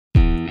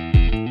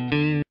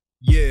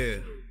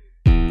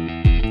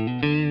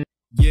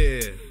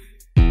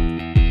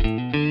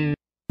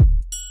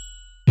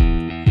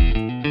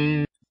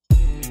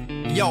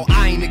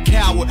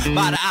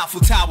by the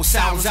Eiffel Tower,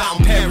 sounds out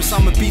in Paris.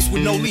 I'm a beast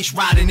with no leash,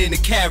 riding in a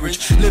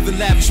carriage. Living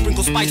lavish,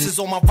 sprinkle spices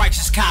on my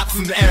righteous cock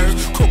from the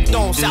Arabs. Cooked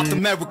on South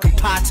American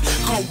pots,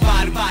 cold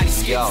body,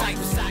 skin tight.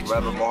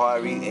 Reverend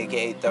Mehari,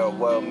 aka Third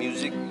World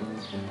Music.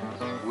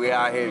 We're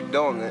out here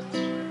doing it.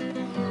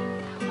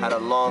 Had a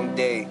long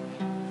day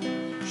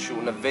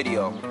shooting a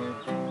video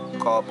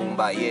called Boom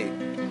Baye.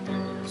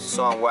 It's a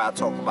song where I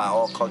talk about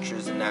all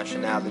cultures and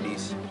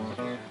nationalities.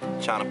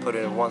 Trying to put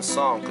it in one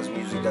song because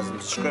music doesn't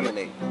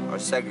discriminate or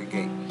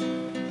segregate.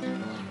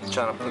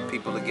 Trying to put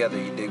people together,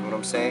 you dig what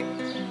I'm saying?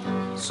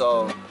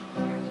 So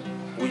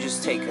we're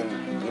just taking,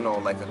 you know,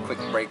 like a quick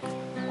break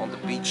on the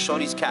beach. Show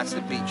these cats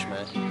the beach,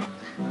 man.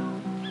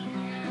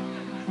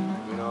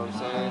 You know what I'm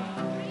saying?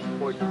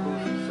 Port the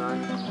booty, son.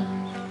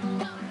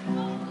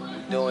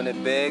 We're doing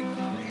it big.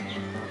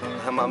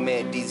 How my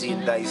man DZ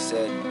and Dice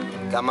said.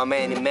 Got my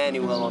man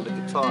Emmanuel on the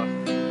guitar,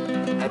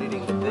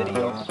 editing the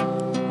video.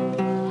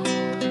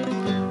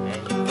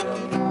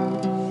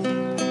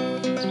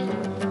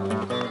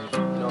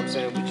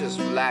 We just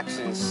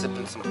relaxing,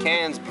 sipping some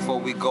cans before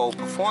we go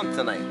perform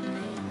tonight.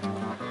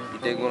 You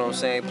dig what I'm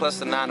saying? Plus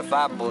the 9 to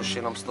 5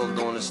 bullshit, I'm still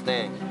doing this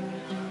thing.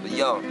 But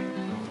yo,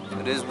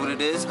 it is what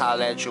it is.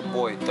 Holla at your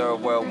boy,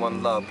 Third World,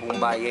 One Love, Boom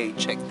Baye.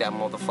 Check that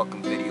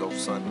motherfucking video,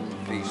 son.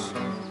 Peace.